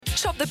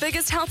Shop the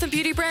biggest health and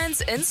beauty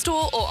brands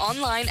in-store or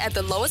online at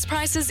the lowest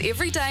prices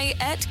every day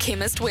at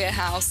Chemist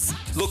Warehouse.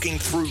 Looking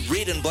through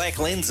red and black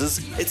lenses,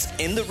 it's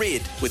In the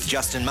Red with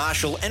Justin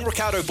Marshall and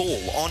Ricardo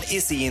Ball on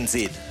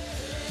SENZ.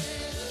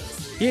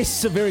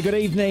 Yes, a very good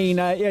evening.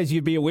 As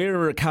you'd be aware,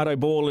 Ricardo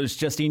Ball has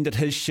just ended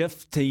his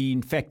shift. He,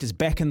 in fact, is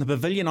back in the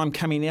pavilion. I'm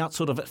coming out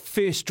sort of at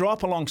first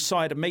drop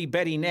alongside of me.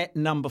 Batting at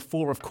number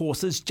 4, of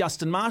course, is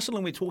Justin Marshall,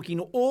 and we're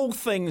talking all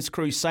things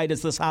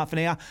Crusaders this half an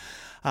hour.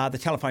 The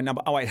telephone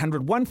number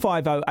 0800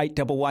 150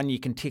 811. You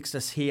can text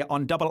us here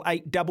on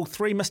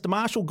 8833. Mr.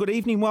 Marshall, good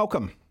evening.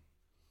 Welcome.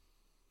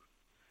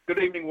 Good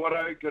evening,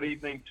 Watto. Good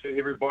evening to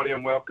everybody,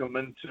 and welcome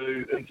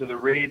into the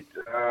Red.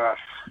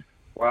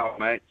 Wow,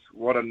 mates,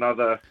 what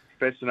another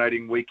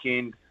fascinating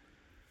weekend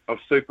of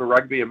Super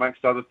Rugby,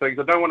 amongst other things.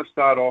 I don't want to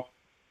start off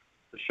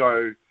the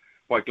show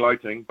by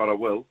gloating, but I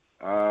will,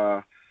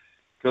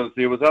 because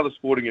there was other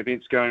sporting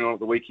events going on at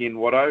the weekend,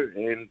 Watto,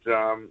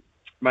 and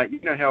mate, you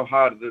know how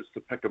hard it is to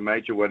pick a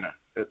major winner.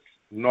 It's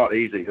not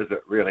easy, is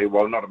it, really?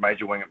 Well, not a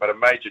major winner, but a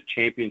major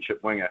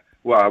championship winner.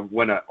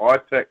 I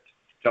picked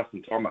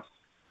Justin Thomas.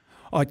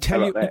 I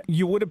tell you,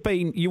 you would have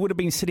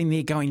been sitting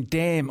there going,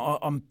 "Damn,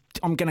 I'm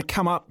going to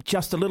come up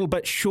just a little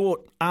bit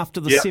short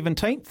after the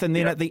 17th, and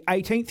then at the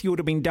 18th, you would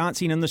have been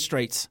dancing in the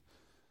streets."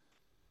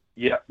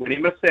 Yeah, when he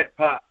missed that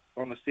putt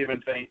on the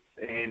 17th,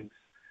 and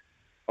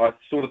I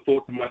sort of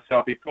thought to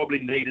myself, he probably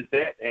needed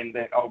that, and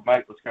that old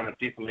mate was going to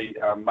definitely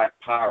make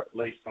par at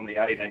least on the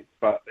 18th.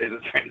 But as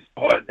it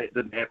transpired, that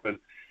didn't happen.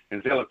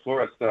 And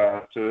Zalatoris,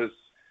 to his,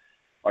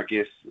 I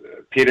guess,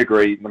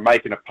 pedigree,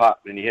 making a putt,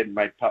 and he hadn't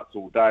made putts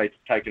all day to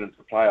take it into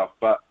the playoff.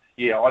 But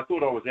yeah, I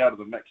thought I was out of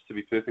the mix, to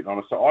be perfectly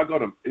honest. So I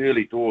got him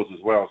early doors as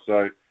well.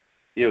 So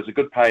yeah, it was a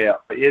good payout.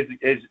 But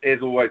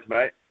as always,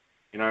 mate,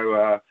 you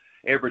know,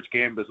 average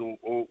gamblers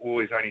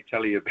always only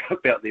tell you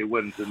about their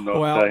wins and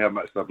not say how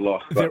much they've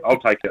lost. But I'll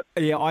take it.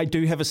 Yeah, I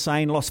do have a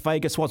saying: Las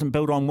Vegas wasn't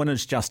built on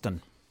winners,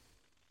 Justin.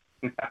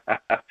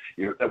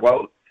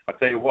 Well, I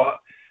tell you what.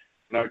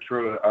 No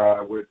true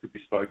word could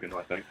be spoken,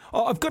 I think.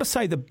 I've got to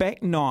say, the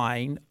back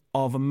nine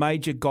of a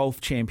major golf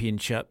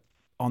championship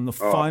on the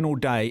final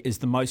day is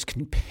the most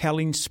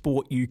compelling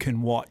sport you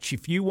can watch.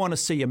 If you want to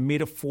see a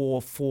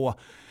metaphor for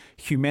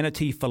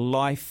humanity, for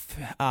life,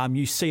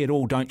 you see it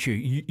all, don't you?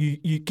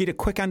 You get a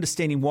quick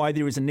understanding why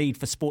there is a need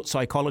for sports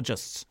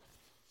psychologists.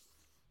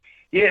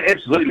 Yeah,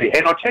 absolutely.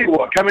 And I'll tell you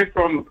what, coming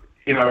from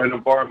an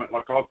environment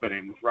like I've been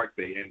in with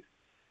rugby, and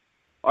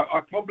I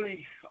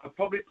probably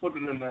put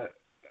it in a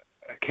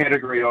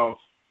category of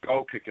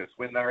goal kickers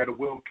when they're at a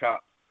World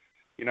Cup,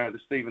 the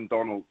Stephen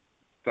Donald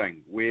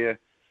thing, where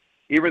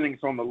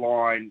everything's on the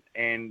line,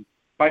 and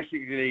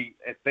basically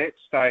at that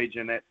stage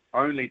and at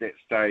only that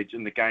stage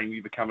in the game,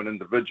 you become an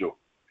individual.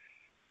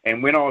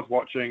 And when I was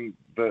watching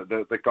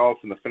the golf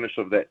and the finish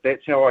of that,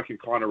 that's how I can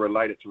kind of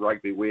relate it to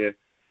rugby, where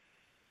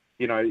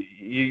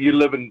you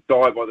live and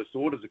die by the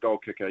sword as a goal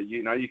kicker.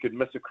 You could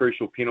miss a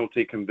crucial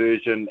penalty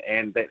conversion,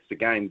 and that's the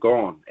game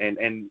gone. And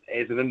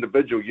as an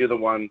individual, you're the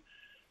one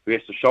who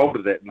has to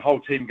shoulder that, and the whole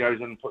team goes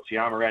in and puts the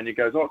arm around you,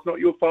 goes, "Oh, it's not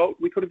your fault.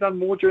 We could have done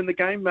more during the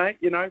game, mate."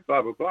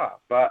 Blah blah blah.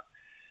 But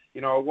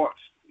I watched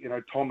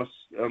Thomas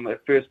on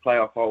that first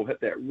playoff hole hit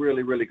that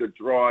really really good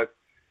drive,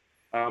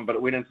 but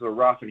it went into the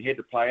rough, and he had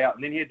to play out,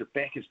 and then he had to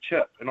back his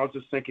chip. And I was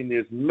just thinking,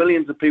 there's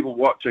millions of people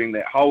watching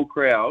that whole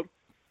crowd,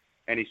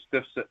 and he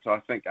stiff sits, I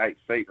think, 8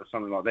 feet or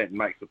something like that, and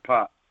makes the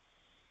putt.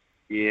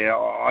 Yeah,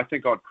 I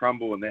think I'd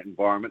crumble in that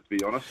environment, to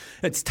be honest.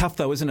 It's tough,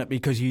 though, isn't it?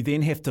 Because you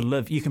then have to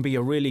live. You can be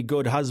a really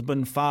good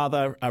husband,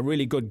 father, a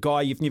really good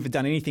guy. You've never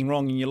done anything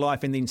wrong in your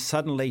life. And then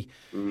suddenly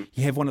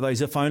you have one of those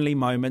if-only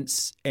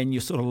moments, and you're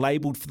sort of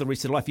labelled for the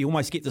rest of your life. You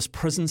almost get this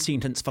prison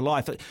sentence for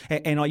life.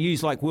 And I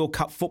use like World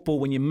Cup football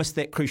when you miss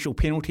that crucial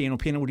penalty in a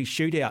penalty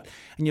shootout.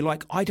 And you're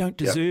like, I don't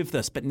deserve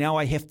this, but now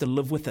I have to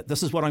live with it.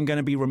 This is what I'm going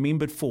to be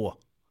remembered for.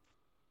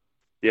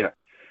 Yeah,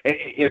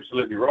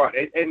 absolutely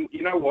right. And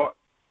you know what?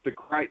 The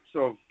greats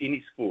of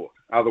any sport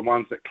are the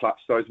ones that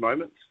clutch those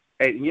moments.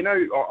 And,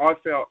 I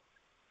felt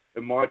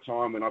in my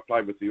time when I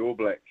played with the All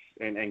Blacks,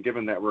 and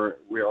given that we're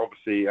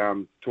obviously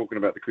talking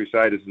about the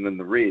Crusaders and then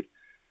the Red,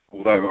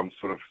 although I'm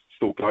sort of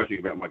still gloating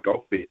about my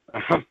golf bet,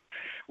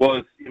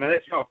 was,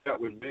 that's how I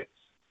felt when Metz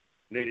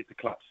needed to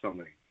clutch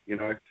something,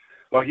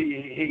 Like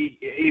he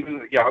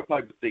even, I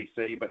played with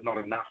DC, but not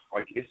enough,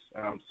 I guess.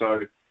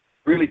 So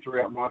really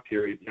throughout my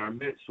period,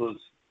 Metz was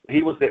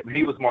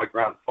my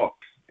Grant Fox.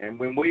 And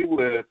when we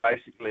were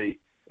basically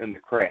in the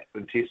crap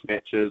in test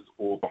matches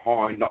or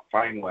behind, not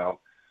playing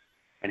well,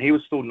 and he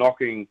was still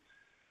knocking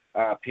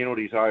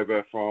penalties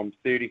over from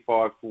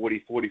 35,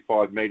 40,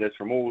 45 metres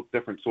from all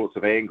different sorts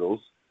of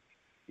angles,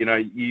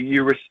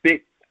 you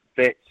respect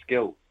that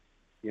skill,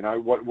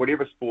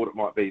 whatever sport it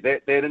might be.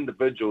 That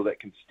individual that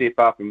can step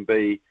up and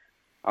be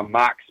a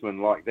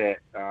marksman like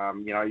that,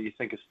 you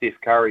think of Steph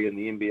Curry in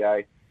the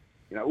NBA,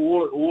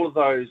 all of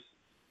those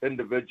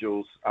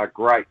individuals are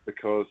great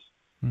because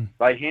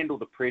They handle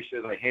the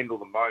pressure, they handle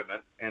the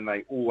moment, and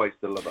they always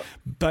deliver.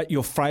 But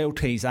your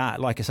frailties are,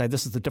 like I say,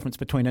 this is the difference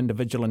between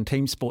individual and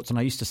team sports. And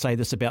I used to say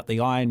this about the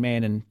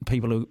Ironman and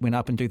people who went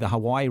up and do the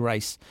Hawaii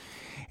race.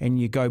 And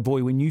you go,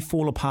 boy, when you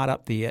fall apart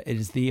up there, it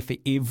is there for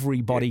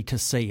everybody to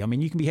see. I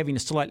mean, you can be having a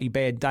slightly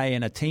bad day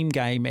in a team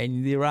game,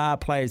 and there are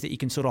players that you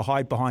can sort of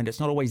hide behind. It's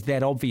not always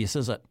that obvious,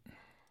 is it?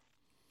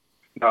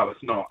 No,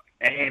 it's not.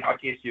 And I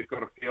guess you've got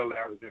to feel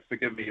that.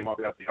 Forgive me, you might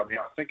be able to help me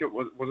out. I think it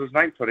was his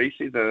name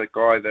Parisi, the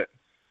guy that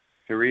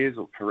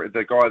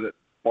the guy that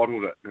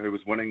bottled it, who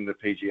was winning the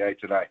PGA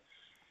Today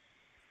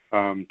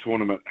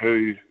tournament,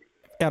 who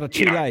out of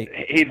Chile.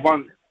 He'd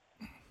won.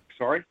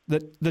 Sorry,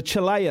 the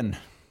Chilean.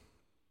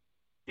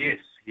 Yes,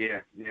 yeah.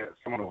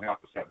 Someone will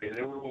help us out there.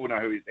 We all know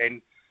who he is.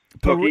 And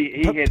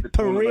he had the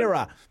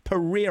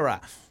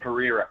Pereira.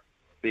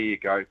 There you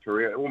go,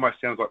 Pereira. It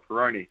almost sounds like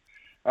Peroni.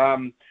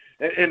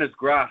 In his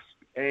grasp,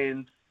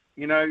 and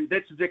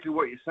that's exactly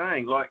what you're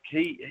saying. Like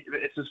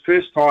it's his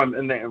first time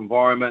in that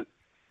environment.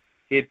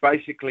 He had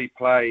basically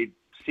played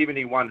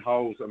 71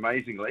 holes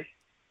amazingly,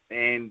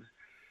 and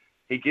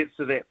he gets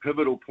to that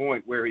pivotal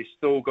point where he's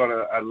still got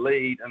a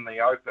lead in the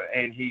Open,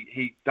 and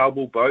he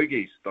double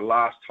bogeys the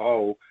last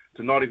hole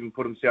to not even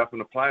put himself in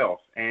a playoff.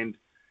 And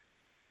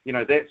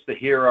that's the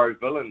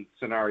hero-villain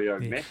scenario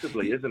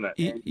massively, isn't it?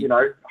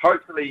 And,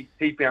 hopefully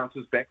he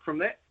bounces back from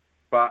that,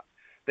 but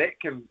that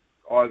can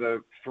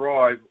either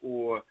thrive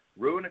or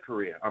ruin a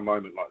career, a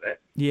moment like that.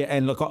 Yeah,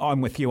 and look,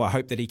 I'm with you. I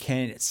hope that he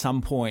can at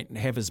some point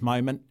have his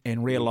moment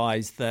and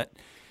realise that,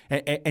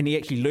 and he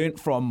actually learnt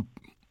from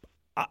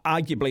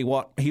arguably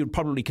what he would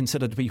probably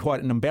consider to be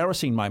quite an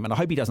embarrassing moment. I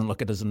hope he doesn't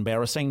look at it as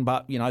embarrassing,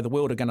 but, the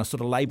world are going to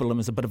sort of label him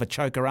as a bit of a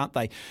choker, aren't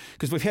they?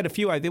 Because we've had a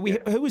few over there.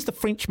 Who was the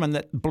Frenchman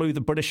that blew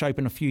the British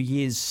Open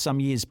some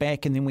years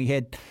back, and then we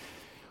had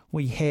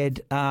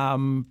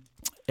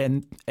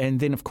and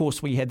then, of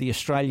course, we had the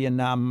Australian,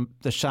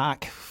 the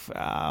Shark.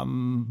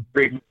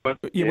 Greg Norman.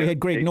 We had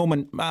Greg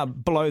Norman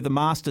blow the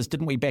Masters,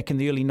 didn't we, back in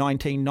the early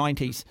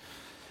 1990s?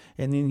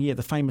 And then,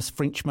 the famous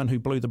Frenchman who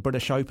blew the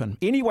British Open.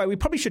 Anyway, we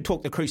probably should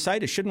talk the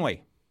Crusaders, shouldn't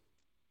we?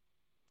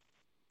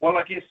 Well,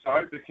 I guess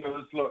so,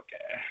 because, look,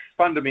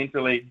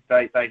 fundamentally,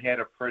 they had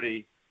a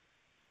pretty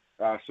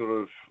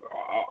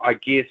I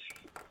guess,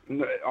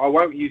 I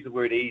won't use the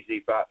word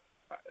easy, but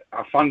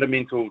a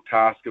fundamental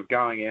task of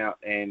going out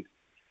and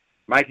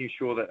making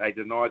sure that they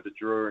denied the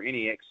Drua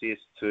any access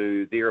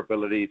to their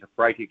ability to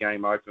break a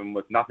game open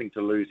with nothing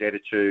to lose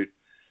attitude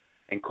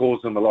and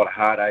cause them a lot of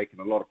heartache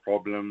and a lot of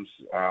problems.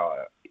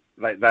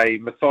 They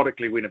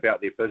methodically went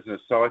about their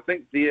business. So I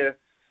think their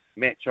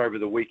match over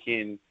the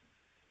weekend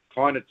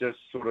kind of just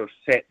sort of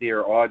sat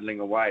there idling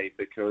away,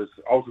 because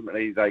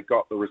ultimately they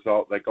got the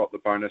result, they got the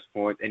bonus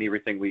point and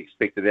everything we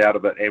expected out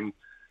of it. And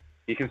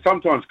you can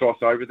sometimes gloss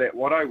over that,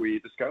 Watto, where you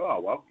just go, oh,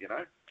 well,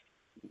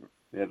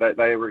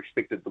 they were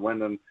expected to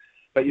win,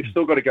 but you've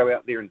still got to go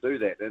out there and do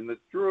that. And the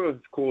Drua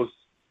have caused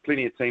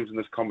plenty of teams in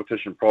this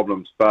competition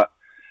problems, but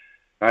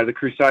the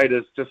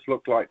Crusaders just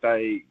looked like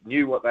they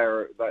knew what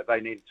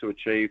they needed to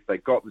achieve. They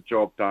got the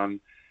job done.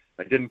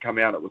 They didn't come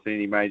out with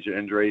any major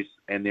injuries,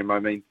 and their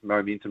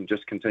momentum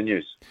just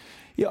continues.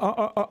 Yeah,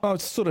 I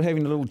was sort of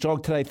having a little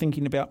jog today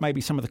thinking about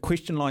maybe some of the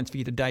question lines for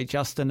you today,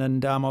 Justin,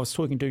 and I was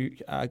talking to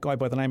a guy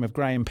by the name of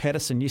Graham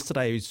Patterson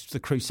yesterday, who's the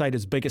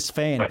Crusaders' biggest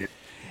fan.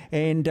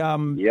 And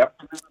yep.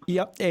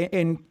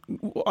 And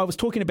I was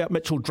talking about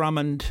Mitchell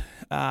Drummond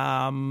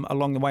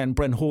along the way and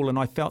Bryn Hall, and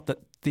I felt that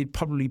there'd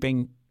probably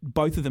been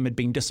both of them had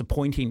been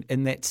disappointing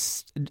in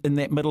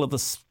that middle of the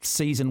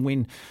season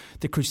when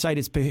the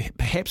Crusaders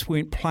perhaps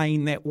weren't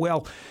playing that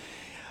well.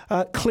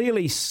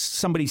 Clearly,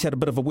 somebody's had a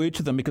bit of a word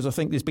to them, because I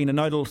think there's been a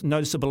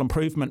noticeable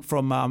improvement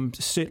from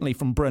certainly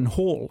from Bryn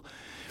Hall.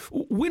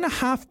 When a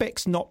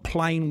halfback's not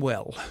playing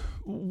well,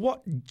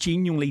 what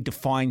genuinely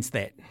defines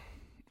that?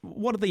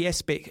 What are the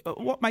aspects?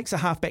 What makes a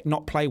halfback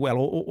not play well,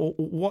 or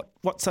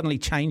what suddenly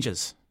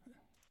changes?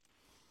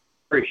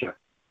 Pressure.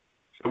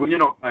 So when you're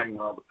not playing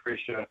well, the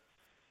pressure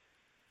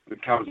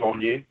comes on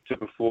you to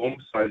perform.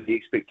 So the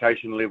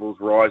expectation levels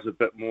rise a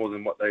bit more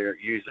than what they are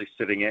usually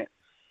sitting at,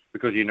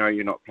 because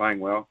you're not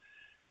playing well.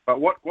 But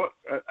what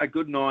a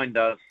good 9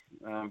 does,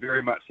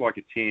 very much like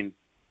a 10,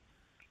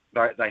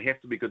 they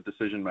have to be good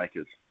decision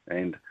makers.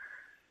 And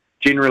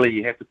generally,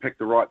 you have to pick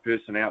the right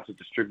person out to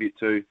distribute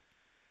to.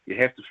 You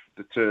have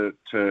to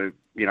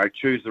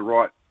choose the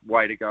right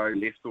way to go,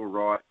 left or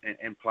right,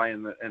 and play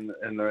in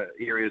the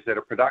areas that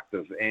are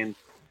productive. And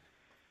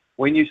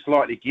when you're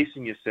slightly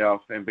guessing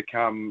yourself and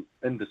become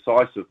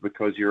indecisive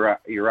because you're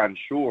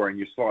unsure and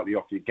you're slightly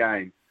off your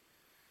game,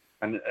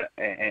 and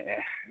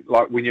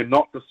like when you're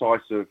not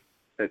decisive,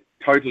 it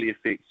totally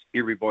affects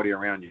everybody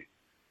around you,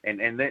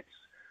 and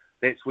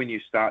that's when you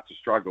start to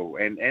struggle.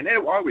 And I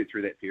went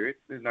through that period.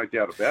 There's no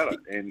doubt about it.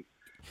 And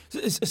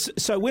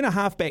so when a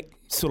halfback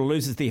sort of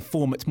loses their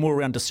form, it's more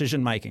around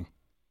decision making.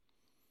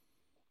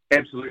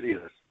 Absolutely,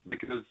 it is,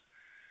 because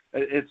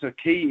it's a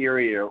key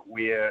area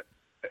where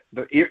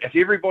if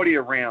everybody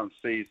around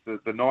sees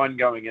the 9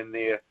 going in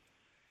there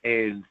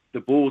and the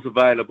ball's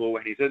available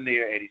and he's in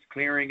there and he's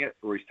clearing it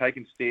or he's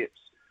taking steps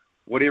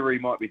whatever he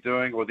might be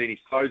doing, or then he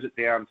slows it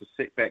down to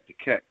set back to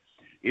kick.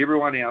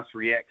 Everyone else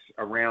reacts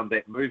around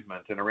that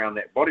movement and around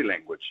that body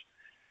language.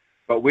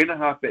 But when a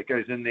halfback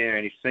goes in there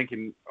and he's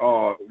thinking,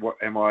 what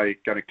am I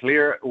going to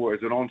clear it, or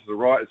is it on to the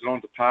right, is it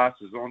on to pass,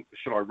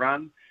 should I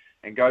run,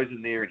 and goes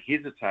in there and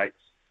hesitates,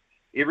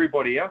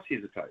 everybody else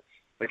hesitates.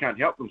 They can't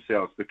help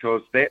themselves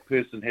because that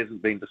person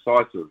hasn't been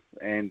decisive.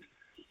 And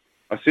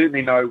I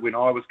certainly know when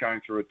I was going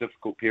through a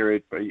difficult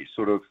period,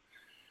 sort of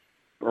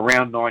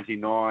around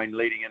 99,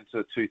 leading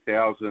into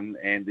 2000,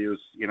 and there was,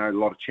 a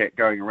lot of chat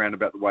going around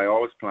about the way I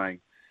was playing.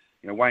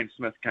 Wayne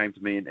Smith came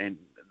to me, and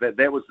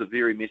that was the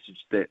very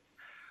message that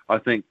I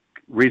think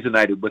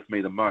resonated with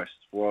me the most.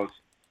 Was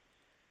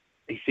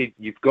he said,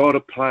 you've got to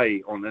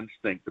play on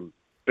instinct and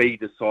be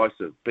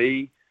decisive,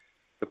 be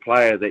the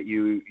player that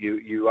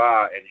you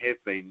are and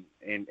have been,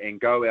 and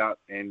go out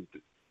and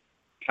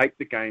take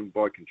the game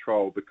by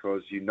control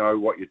because you know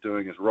what you're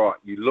doing is right.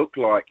 You look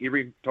like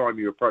every time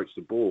you approach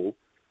the ball,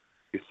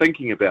 you're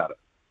thinking about it.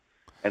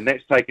 And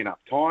that's taking up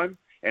time,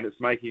 and it's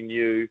making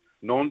you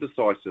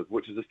non-decisive,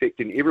 which is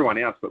affecting everyone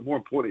else, but more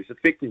importantly, it's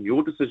affecting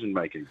your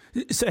decision-making.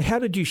 So how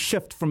did you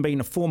shift from being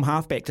a form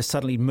halfback to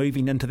suddenly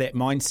moving into that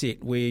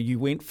mindset where you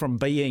went from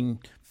being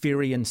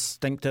very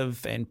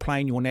instinctive and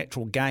playing your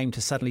natural game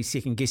to suddenly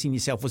second-guessing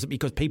yourself? Was it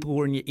because people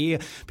were in your ear?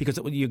 Because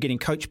you're getting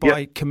coached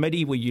by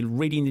committee? Were you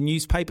reading the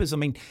newspapers? I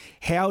mean,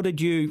 how did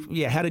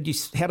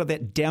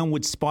that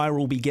downward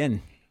spiral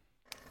begin?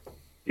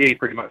 Yeah, you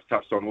pretty much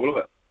touched on all of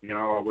it.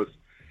 I was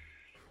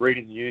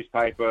reading the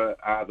newspaper,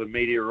 the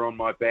media were on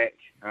my back.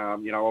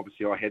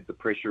 Obviously I had the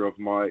pressure of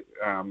my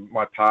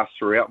past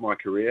throughout my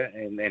career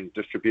and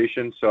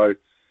distribution. So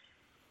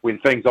when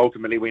things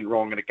ultimately went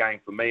wrong in a game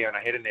for me, and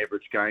I had an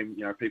average game,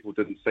 people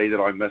didn't see that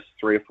I missed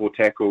 3 or 4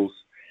 tackles,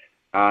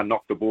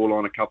 knocked the ball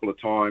on a couple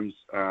of times,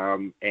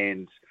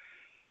 and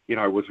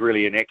was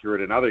really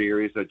inaccurate in other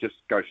areas. I'd just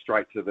go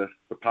straight to the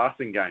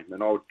passing game,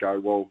 and I would go,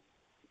 well,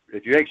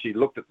 if you actually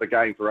looked at the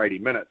game for 80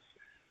 minutes,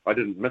 I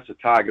didn't miss a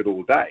target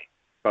all day,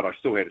 but I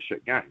still had a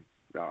shit game.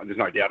 There's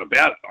no doubt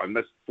about it. I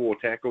missed 4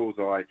 tackles.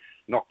 I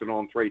knocked it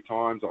on 3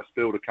 times. I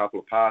spilled a couple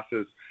of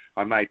passes.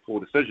 I made poor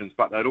decisions,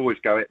 but they'd always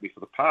go at me for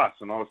the pass.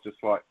 And I was just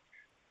like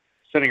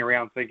sitting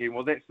around thinking,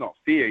 well, that's not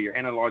fair. You're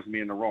analysing me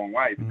in the wrong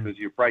way because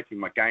you're breaking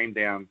my game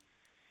down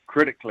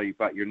critically,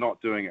 but you're not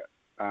doing it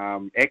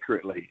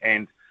accurately.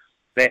 And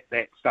that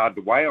started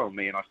to weigh on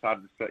me. And I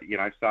started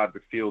to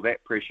feel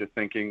that pressure,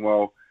 thinking,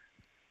 well,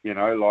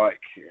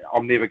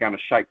 I'm never going to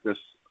shake this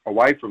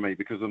away from me,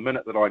 because the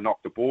minute that I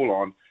knock the ball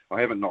on,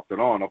 I haven't knocked it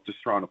on. I've just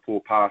thrown a poor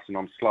pass and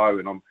I'm slow,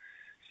 and I'm,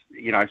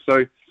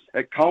 so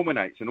it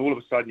culminates, and all of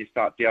a sudden you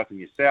start doubting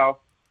yourself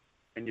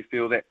and you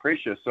feel that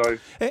pressure. So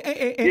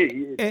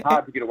it's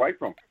hard to get away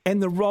from.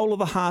 And the role of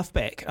the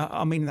halfback,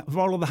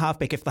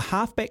 if the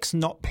halfback's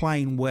not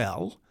playing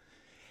well,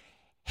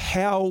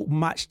 how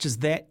much does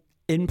that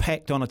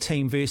impact on a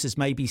team versus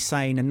maybe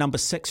saying a number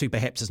 6 who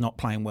perhaps is not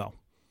playing well?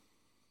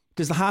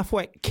 Does the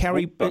halfback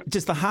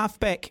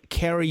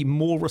carry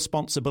more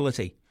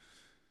responsibility?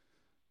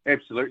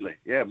 Absolutely,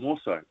 yeah, more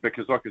so.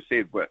 Because like I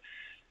said,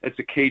 it's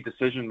a key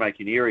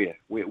decision-making area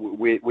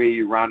where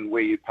you run,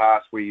 where you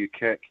pass, where you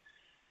kick,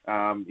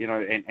 and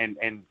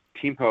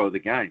tempo of the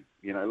game.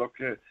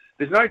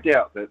 There's no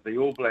doubt that the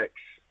All Blacks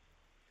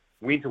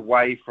went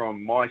away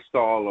from my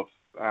style of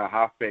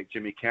halfback,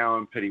 Jimmy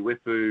Cowan, Piti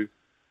Wepu,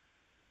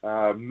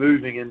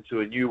 moving into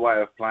a new way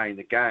of playing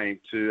the game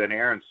to an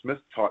Aaron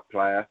Smith type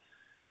player,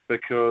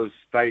 because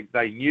they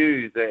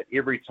knew that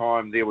every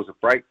time there was a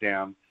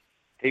breakdown,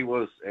 he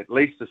was at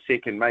least the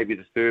second, maybe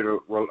the third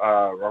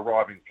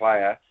arriving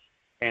player,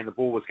 and the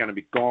ball was going to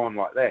be gone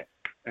like that.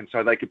 And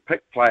so they could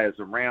pick players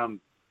around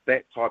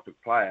that type of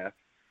player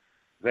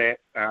that,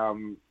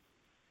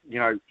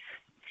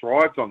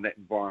 thrived on that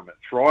environment,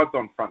 thrived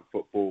on front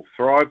football,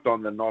 thrived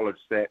on the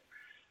knowledge that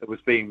it was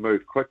being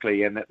moved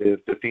quickly and that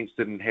the defence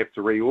didn't have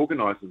to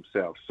reorganise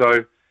themselves.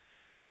 So,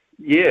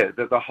 yeah,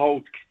 the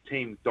whole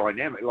team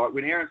dynamic, like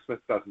when Aaron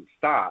Smith doesn't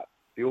start,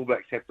 the All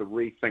Blacks have to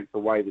rethink the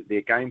way that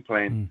their game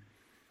plan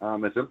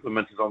is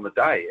implemented on the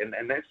day.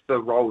 And that's the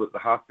role that the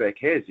halfback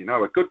has.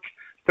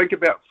 Think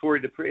about Fourie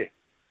du Preez.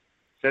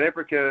 South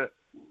Africa,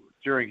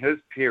 during his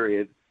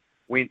period,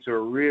 went to a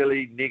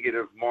really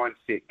negative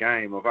mindset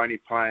game of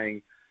only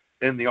playing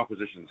in the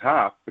opposition's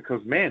half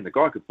because, man, the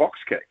guy could box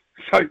kick.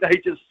 So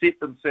they just set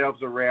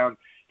themselves around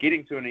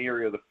getting to an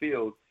area of the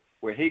field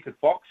where he could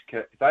box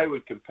kick, they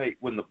would compete,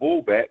 win the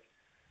ball back,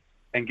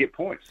 and get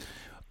points.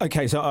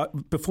 Okay, so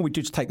before we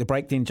just take the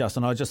break then,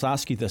 Justin, I'll just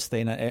ask you this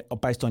then,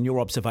 based on your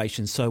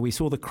observations. So we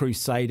saw the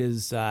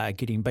Crusaders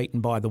getting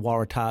beaten by the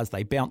Waratahs.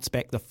 They bounced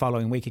back the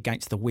following week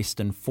against the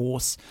Western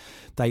Force.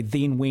 They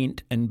then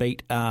went and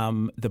beat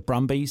the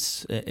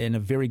Brumbies in a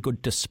very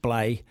good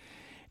display,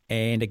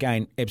 and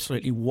again,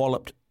 absolutely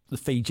walloped the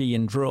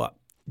Fijian Drua.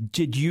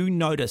 Did you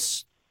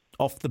notice,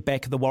 off the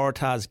back of the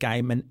Waratahs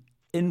game, an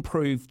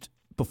improved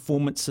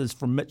performances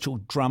from Mitchell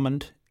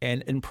Drummond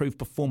and improved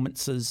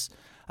performances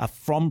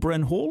from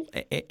Bryn Hall?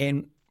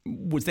 And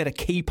was that a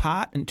key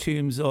part in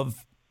terms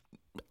of,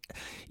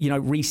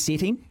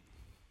 resetting?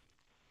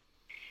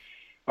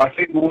 I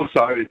think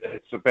also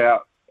it's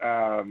about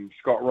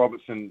Scott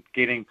Robertson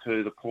getting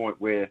to the point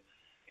where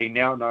he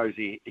now knows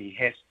he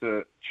has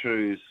to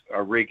choose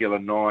a regular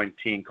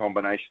 9-10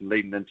 combination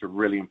leading into a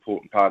really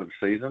important part of the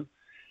season.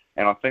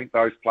 And I think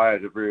those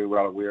players are very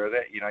well aware of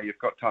that. You know, you've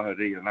got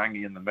Tahiri and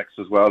Angi in the mix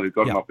as well, who've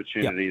got an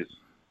opportunity. Yep.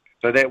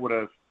 So that would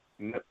have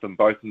nipped them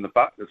both in the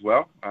butt as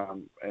well.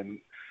 And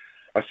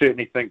I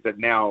certainly think that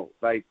now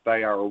they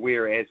are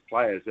aware as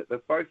players that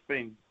they've both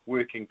been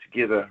working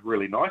together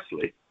really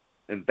nicely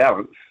in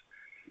balance.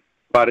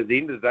 But at the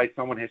end of the day,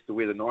 someone has to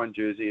wear the 9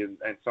 jersey and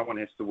someone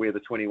has to wear the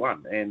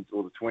 21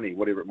 or the 20,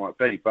 whatever it might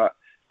be. But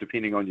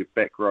depending on your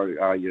back row,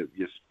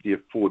 your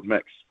forward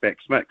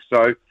backs mix.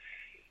 So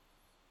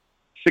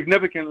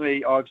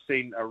significantly, I've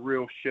seen a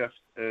real shift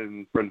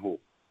in Bryn Hall.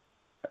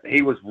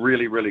 He was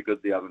really, really good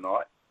the other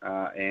night,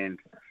 and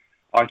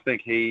I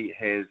think he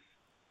has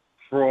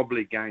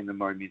probably gained the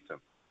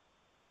momentum.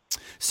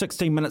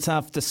 16 minutes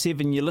after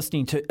 7, you're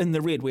listening to In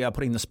the Red. We are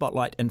putting the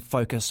spotlight and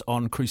focus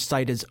on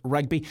Crusaders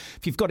rugby.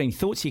 If you've got any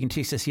thoughts, you can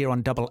text us here on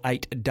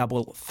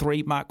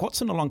 8833. Mark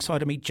Watson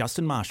alongside of me,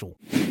 Justin Marshall.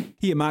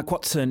 Yeah, Mark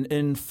Watson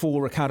in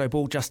for Ricardo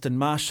Ball, Justin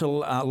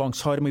Marshall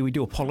alongside of me. We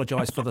do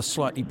apologise for the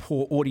slightly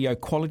poor audio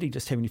quality,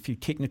 just having a few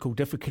technical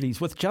difficulties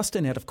with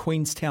Justin out of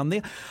Queenstown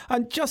there.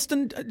 And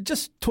Justin,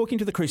 just talking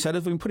to the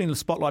Crusaders, we've been putting the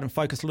spotlight and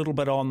focus a little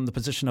bit on the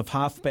position of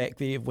halfback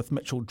there with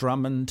Mitchell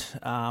Drummond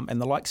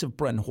and the likes of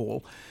Bryn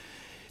Hall.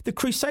 The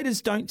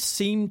Crusaders don't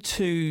seem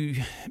to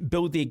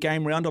build their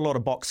game around a lot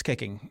of box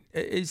kicking.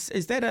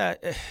 Is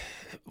that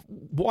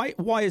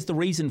why is the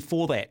reason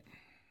for that?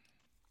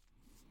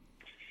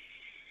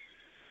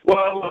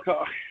 Well, look,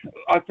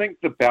 I think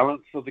the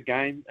balance of the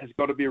game has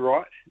got to be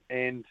right,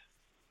 and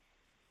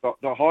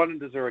the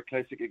Highlanders are a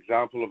classic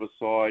example of a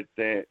side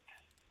that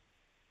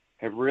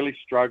have really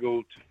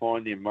struggled to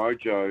find their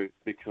mojo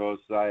because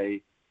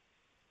they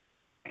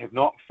have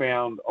not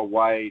found a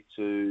way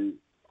to,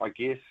 I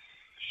guess,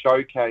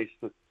 showcase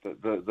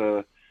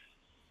the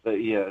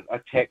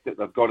attack that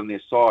they've got on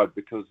their side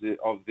because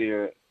of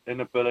their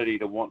inability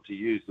to want to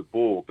use the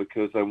ball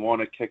because they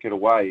want to kick it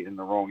away in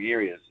the wrong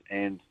areas.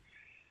 And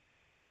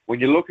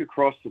when you look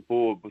across the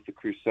board with the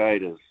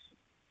Crusaders,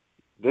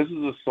 this is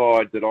a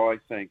side that I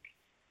think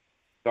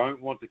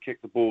don't want to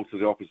kick the ball to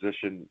the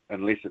opposition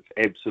unless it's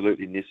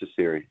absolutely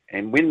necessary.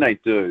 And when they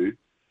do,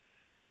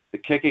 the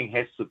kicking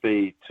has to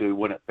be to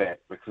win it back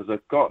because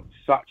they've got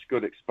such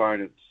good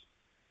exponents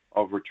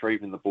of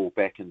retrieving the ball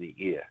back in the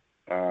air.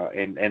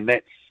 And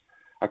that's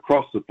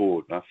across the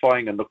board. Now,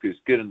 Whainganuku's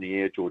good in the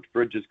air. George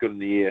Bridge is good in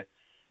the air.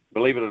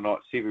 Believe it or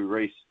not, Sevu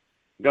Reece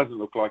doesn't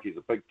look like he's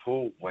a big,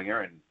 tall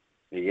winger, and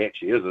he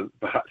actually isn't,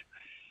 but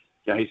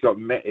you know, he's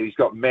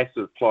got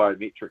massive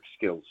plyometric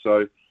skills.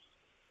 So,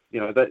 you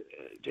know, that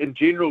in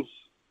general,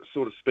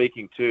 sort of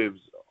speaking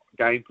terms,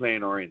 game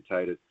plan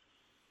orientated,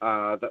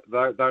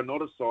 they're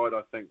not a side,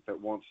 I think, that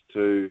wants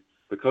to,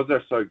 because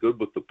they're so good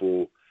with the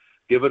ball,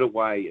 give it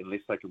away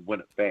unless they can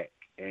win it back.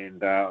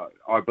 And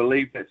I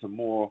believe that's a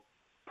more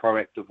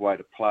proactive way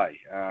to play.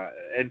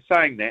 And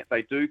saying that,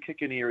 they do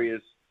kick in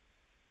areas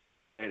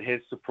that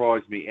has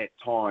surprised me at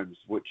times,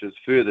 which is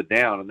further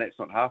down, and that's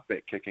not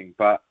halfback kicking.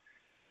 But,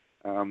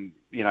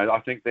 you know,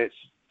 I think that's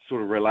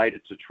sort of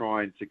related to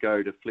trying to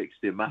go to flex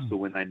their muscle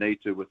when they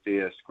need to with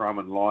their scrum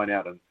and line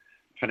out and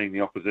pinning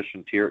the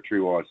opposition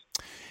territory-wise.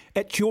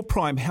 At your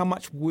prime, how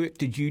much work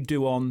did you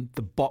do on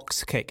the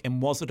box kick,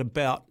 and was it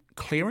about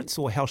clearance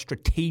or how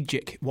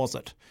strategic was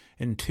it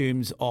in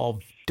terms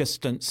of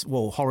distance,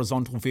 well,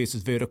 horizontal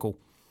versus vertical?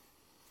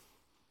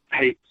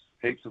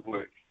 Heaps of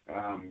work.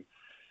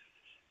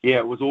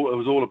 It was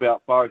all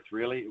about both,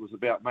 really. It was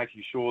about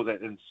making sure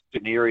that in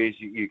certain areas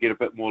you get a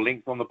bit more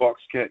length on the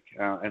box kick,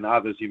 and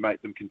others you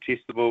make them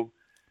contestable.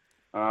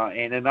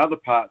 And in other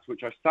parts,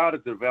 which I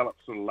started to develop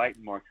sort of late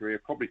in my career,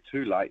 probably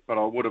too late, but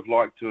I would have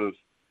liked to have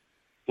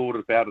thought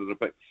about it a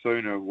bit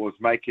sooner, was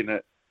making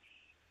it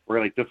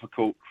really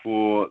difficult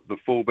for the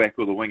fullback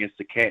or the wingers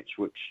to catch,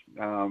 which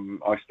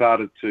I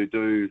started to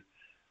do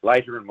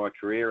later in my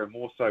career, and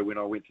more so when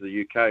I went to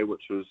the UK,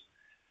 which was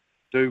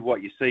do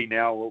what you see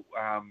now,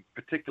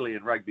 particularly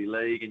in rugby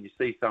league, and you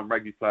see some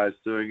rugby players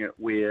doing it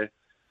where,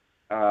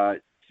 for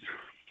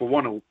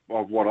one of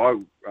what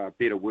I,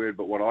 better word,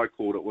 but what I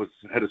called it was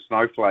hit a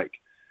snowflake,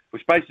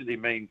 which basically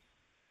means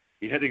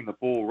you're hitting the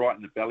ball right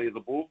in the belly of the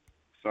ball.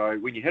 So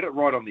when you hit it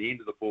right on the end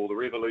of the ball, the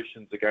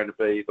revolutions are going to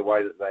be the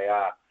way that they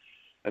are.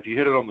 If you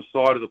hit it on the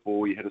side of the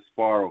ball, you hit a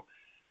spiral.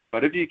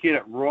 But if you get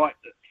it right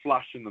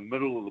flush in the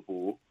middle of the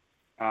ball,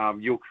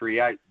 you'll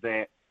create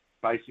that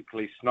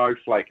basically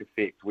snowflake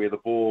effect where the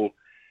ball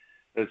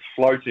is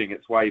floating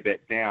its way back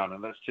down.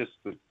 And that's just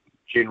the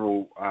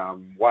general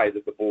way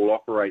that the ball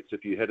operates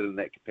if you hit it in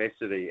that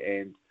capacity.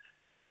 And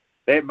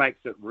that makes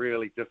it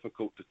really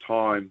difficult to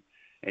time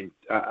and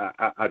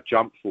a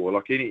jump for.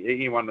 Like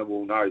anyone that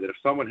will know that if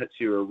someone hits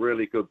you a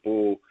really good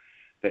ball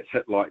that's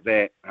hit like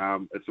that,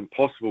 it's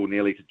impossible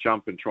nearly to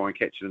jump and try and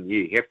catch it in the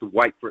air. You have to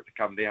wait for it to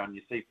come down.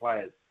 You see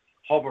players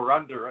hover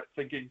under it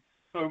thinking,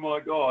 oh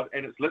my God,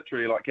 and it's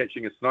literally like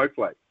catching a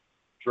snowflake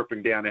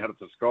dripping down out of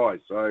the sky.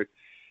 So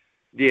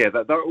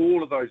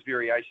all of those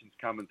variations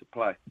come into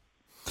play.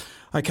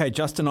 Okay,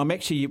 Justin,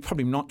 you're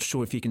probably not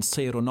sure if you can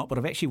see it or not, but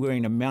I'm actually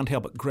wearing a Mount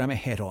Albert Grammar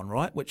hat on,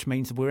 right? Which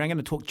means we're going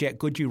to talk Jack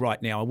Goodhue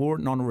right now. I wore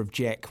it in honour of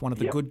Jack, one of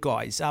the good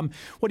guys.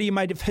 What do you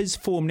made of his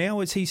form now?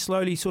 Is he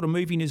slowly sort of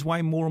moving his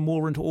way more and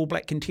more into All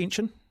Black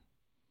contention?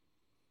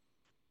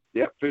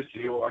 Yep, first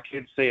of all, I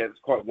can see it. It's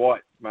quite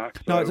white, Mark.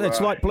 So, no, it's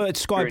light blue.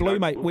 It's sky blue,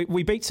 notable. mate.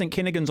 We beat St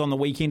Kennigan's on the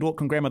weekend,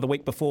 Auckland Grammar the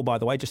week before, by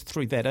the way. Just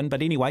threw that in.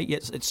 But anyway,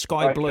 it's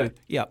sky blue.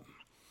 Yep.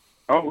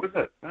 Oh, is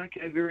it?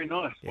 Okay, very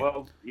nice. Yeah.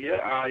 Well,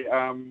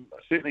 I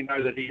certainly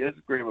know that he is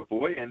a grammar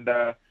boy, and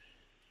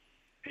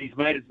he's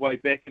made his way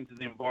back into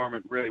the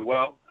environment really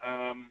well.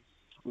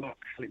 Look,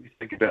 let me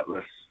think about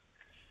this.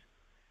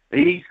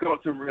 He's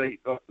got some really...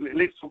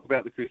 let's talk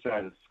about the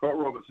Crusaders. Scott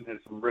Robertson has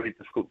some really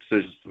difficult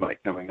decisions to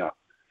make coming up.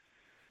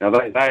 Now,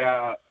 they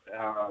are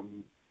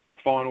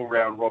final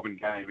round robin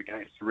game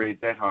against the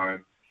Reds at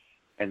home,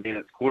 and then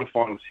it's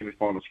quarterfinals,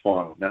 semi-finals,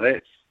 final. Now,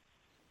 that's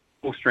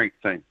full-strength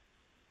team.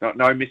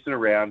 No messing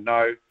around,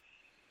 no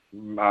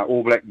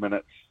All Black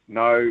minutes,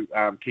 no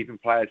keeping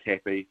players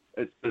happy.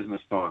 It's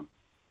business time.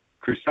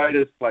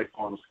 Crusaders play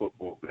finals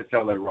football. That's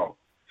how they roll.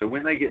 So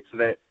when they get to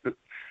that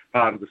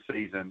part of the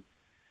season,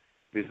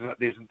 there's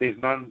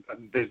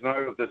no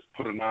of this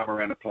put an arm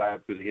around a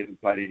player because he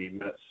hasn't played any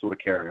minutes sort of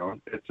carry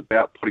on. It's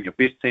about putting your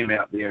best team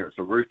out there. It's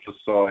a ruthless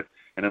side,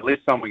 and unless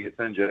someone gets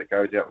injured, it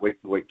goes out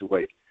week to week to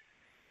week.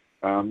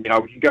 We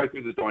can go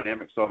through the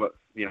dynamics of it.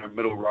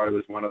 Middle row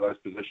is one of those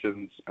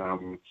positions.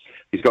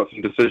 He's got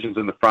some decisions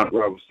in the front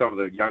row with some of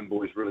the young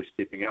boys really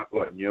stepping up,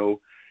 like Newell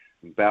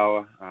and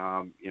Bauer,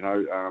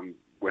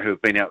 who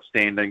have been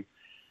outstanding.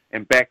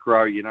 And back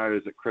row,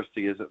 is it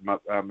Christie, is it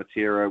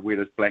Matera, where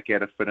does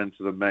Blackadder fit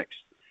into the mix?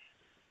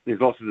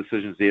 There's lots of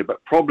decisions there,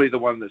 but probably the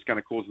one that's going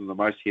to cause them the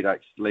most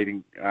headaches,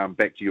 leading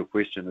back to your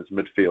question, is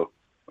midfield.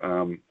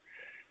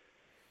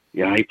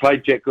 He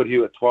played Jack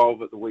Goodhue at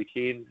 12 at the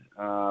weekend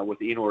with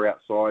Enor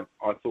outside.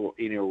 I thought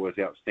Enor was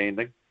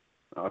outstanding.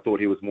 I thought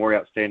he was more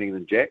outstanding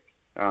than Jack.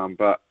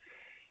 But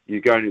you're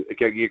going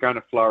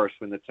to flourish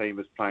when the team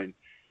is playing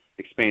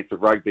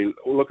expansive rugby.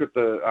 Look at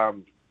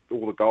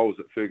all the goals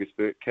that Fergus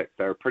Burke kicked.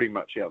 They were pretty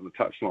much out on the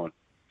touchline.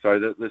 So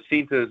the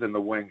centres and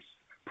the wings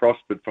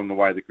prospered from the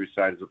way the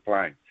Crusaders are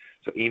playing.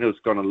 So Enor's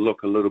going to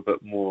look a little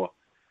bit more,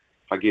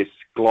 I guess,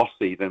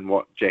 glossy than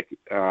what Jack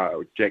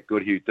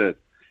Goodhue did.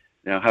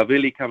 Now,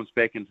 Havili comes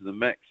back into the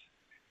mix.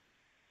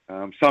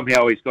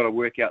 Somehow he's got to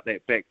work out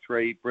that back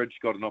three. Bridge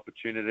got an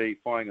opportunity.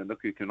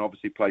 Whainganuku can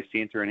obviously play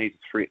centre, and he's a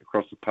threat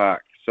across the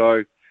park.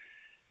 So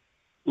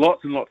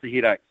lots and lots of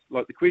headaches.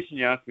 Like the question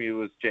you asked me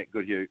was Jack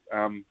Goodhue.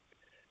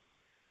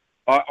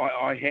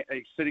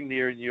 Sitting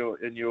there in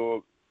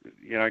your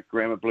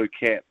Grammar blue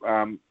cap,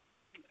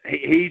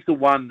 he's the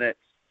one that's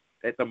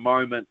at the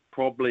moment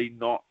probably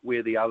not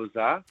where the others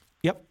are.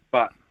 Yep.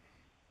 But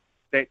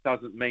that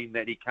doesn't mean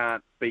that he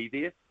can't be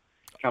there.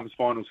 Comes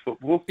finals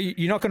football.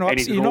 You're not going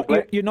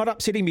to. You're not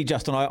upsetting me,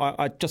 Justin.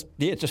 I just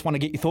want to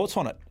get your thoughts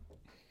on it.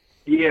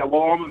 Yeah,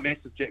 well, I'm a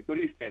massive Jack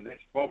Goodhue fan. That's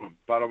the problem.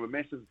 But I'm a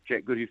massive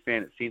Jack Goodhue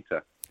fan at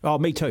centre. Oh,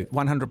 me too.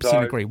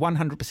 100% agree.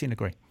 100%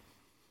 agree.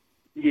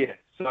 Yeah.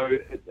 So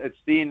it's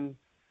then.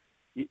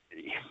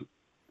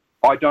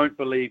 I don't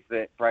believe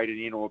that Braden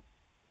Enor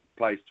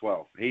plays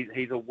 12.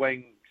 He's a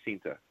wing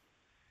centre.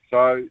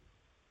 So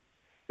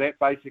that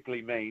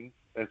basically means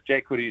if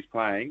Jack Goodhue's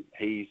playing,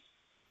 he's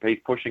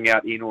pushing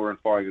out Enor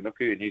and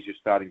Whainganuku, and he's your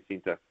starting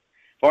centre.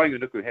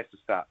 Whainganuku has to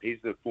start. He's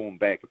the form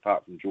back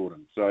apart from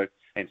Jordan. So,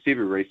 and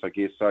Sevu Reece, I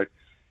guess. So,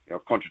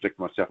 I've contradicted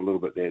myself a little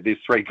bit there. There's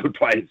three good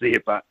players there,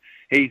 but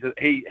he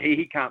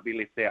can't be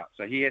left out.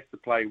 So he has to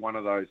play one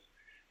of those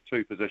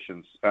two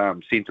positions,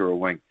 centre or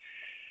wing.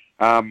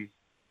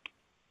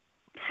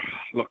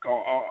 Look,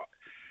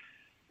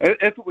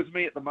 if it was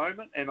me at the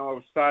moment and I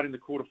was starting the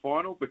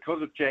quarterfinal,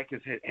 because of Jack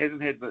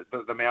hasn't had the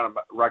amount of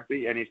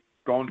rugby, and he's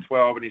gone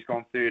 12 and he's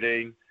gone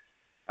 13,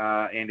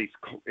 and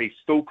he's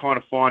still kind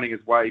of finding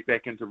his way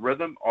back into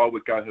rhythm, I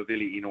would go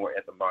Havili Enor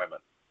at the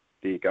moment.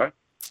 There you go.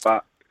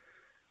 But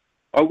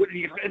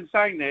in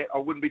saying that, I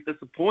wouldn't be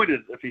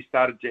disappointed if he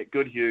started Jack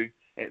Goodhue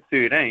at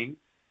 13,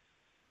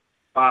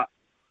 but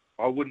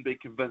I wouldn't be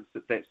convinced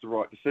that that's the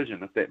right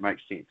decision, if that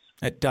makes sense.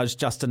 It does,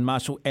 Justin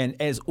Marshall.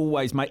 And as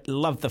always, mate,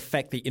 love the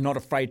fact that you're not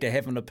afraid to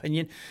have an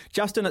opinion.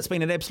 Justin, it's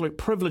been an absolute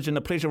privilege and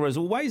a pleasure as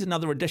always.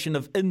 Another edition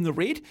of In the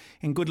Red,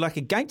 and good luck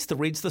against the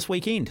Reds this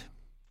weekend.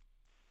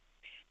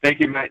 Thank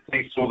you, mate.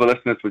 Thanks to all the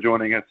listeners for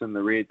joining us in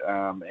the Red,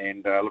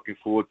 and looking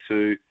forward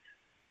to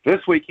this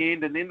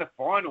weekend and then the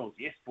finals.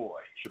 Yes, boy.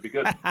 Should be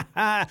good.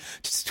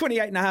 Just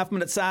 28 and a half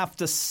minutes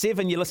after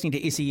 7. You're listening to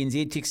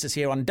SENZ. Text us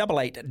here on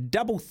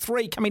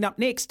 8833. Coming up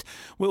next,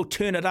 we'll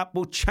turn it up.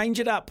 We'll change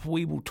it up.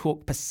 We will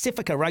talk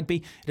Pacifica Rugby.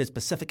 It is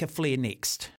Pacifica Flair next.